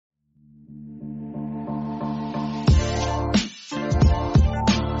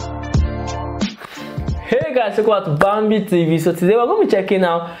Hey guys, welcome to Bambi TV. So today we're going to be checking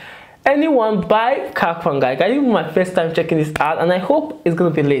out Anyone by Cakra, guys. This is my first time checking this out, and I hope it's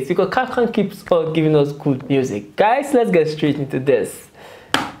going to be late because Cakra keeps on giving us good music. Guys, let's get straight into this.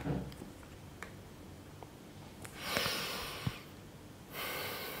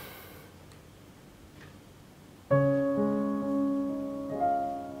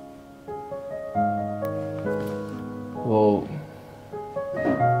 Whoa.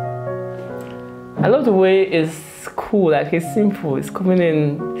 I love the way it's cool, like it's simple, it's coming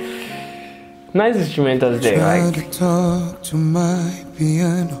in nice instrumentals there. I try to talk to my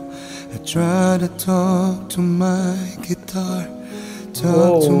piano, I try to talk to my guitar,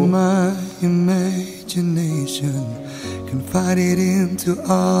 talk to my imagination, confide it into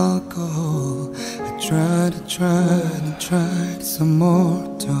alcohol. I tried some more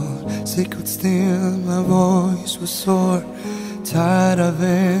tone, secret still my voice was sore. Tired of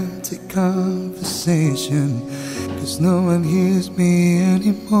empty conversation, cause no one hears me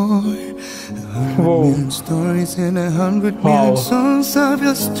anymore. 100 million stories and 100 million songs. I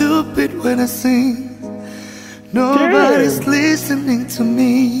feel stupid when I sing. Nobody's listening to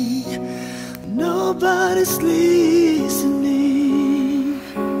me. Nobody's listening.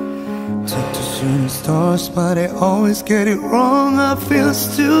 Talk to shooting stars, but I always get it wrong. I feel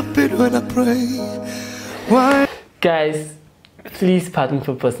stupid when I pray. Why? Guys, please pardon me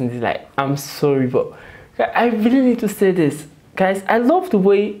for posting this. Like, I'm sorry, but I really need to say this. Guys, I love the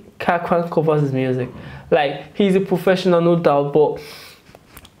way Cakra covers his music. Like, he's a professional, no doubt, but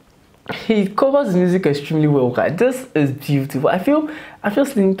he covers his music extremely well, guys. This is beautiful. I feel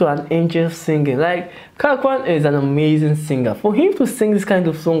listening to an angel singing. Like, Cakra is an amazing singer. For him to sing this kind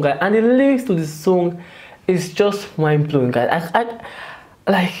of song, guys, and the lyrics to the song is just mind-blowing, guys.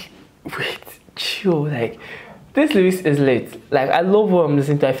 Like, wait, chill, like, this lyrics is lit. Like, I love what I'm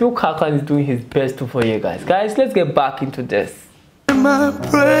listening to. I feel Cakra is doing his best for you guys. Guys, let's get back into this. Am I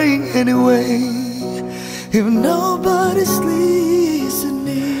praying anyway? If nobody's listening.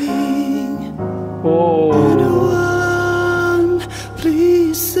 Oh. Anyone,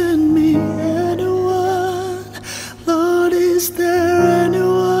 please send me anyone. Lord, is there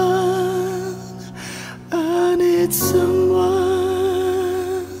anyone? I need someone.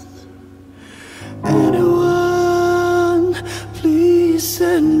 Anyone, please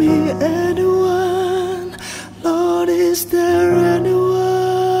send me anyone. Lord, is there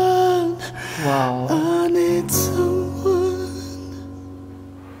anyone? Wow. I need someone.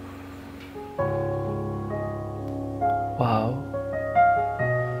 Wow.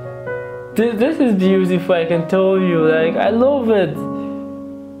 This is beautiful, I can tell you. Like, I love it.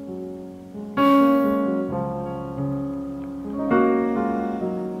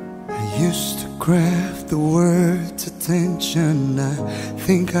 I used to craft the words attention. I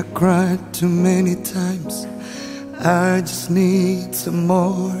think I cried too many times. I just need some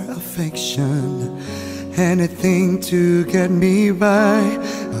more affection, anything to get me by.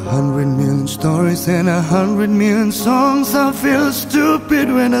 100 million stories and 100 million songs. I feel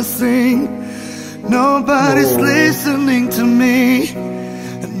stupid when I sing. Nobody's listening to me,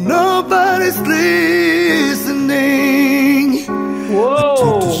 and nobody's listening. Whoa. I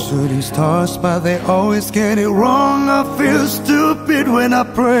talk to shooting stars, but they always get it wrong. I feel stupid when I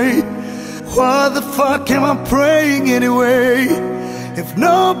pray. Why the fuck am I praying anyway? If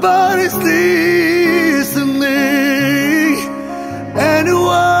nobody's listening.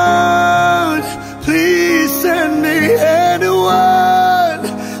 Anyone, please send me anyone.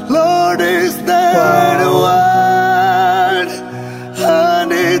 Lord, is there anyone? I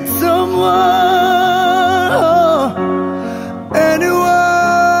need someone.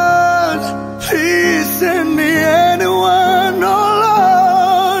 Anyone, please send me anyone. Oh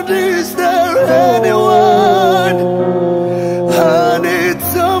Lord, is there anyone? I need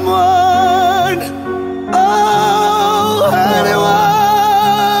someone. Oh, anyone.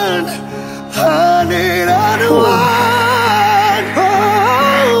 I need anyone.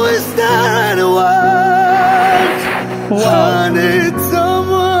 Oh, is there anyone? Wow. I need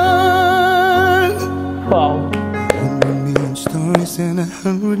someone. Wow. 100 million stories and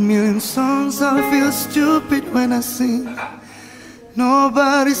 100 million songs. I feel stupid when I sing.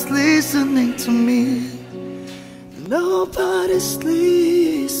 Nobody's listening to me. Nobody's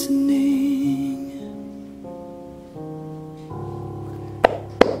listening.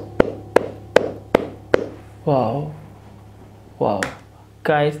 Wow. Wow.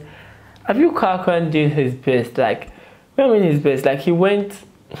 Guys, I feel Cakra did his best. Like, when I mean his best, like, he went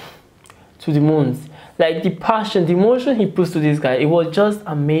to the moons. Like the passion, the emotion he puts to this guy, it was just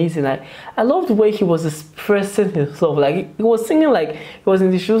amazing. Like I love the way he was expressing himself. Like he was singing like he was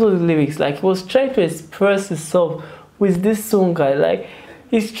in the shoes of the lyrics. Like he was trying to express himself with this song, guy. Like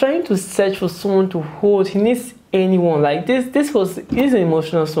he's trying to search for someone to hold. He needs anyone. Like this is an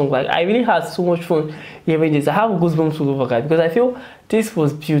emotional song. Like I really had so much fun hearing this. I have goosebumps all over, guys, because I feel this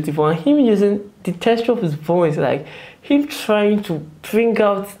was beautiful, and him using the texture of his voice, like him trying to bring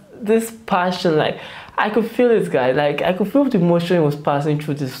out this passion. Like I could feel it, guys. Like I could feel the emotion he was passing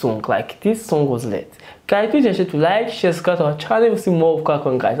through this song. Like this song was lit. Guys, please make sure to like, share, subscribe to our channel. We'll see more of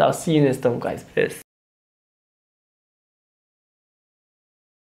Cakra, guys. I'll see you next time, guys. Peace.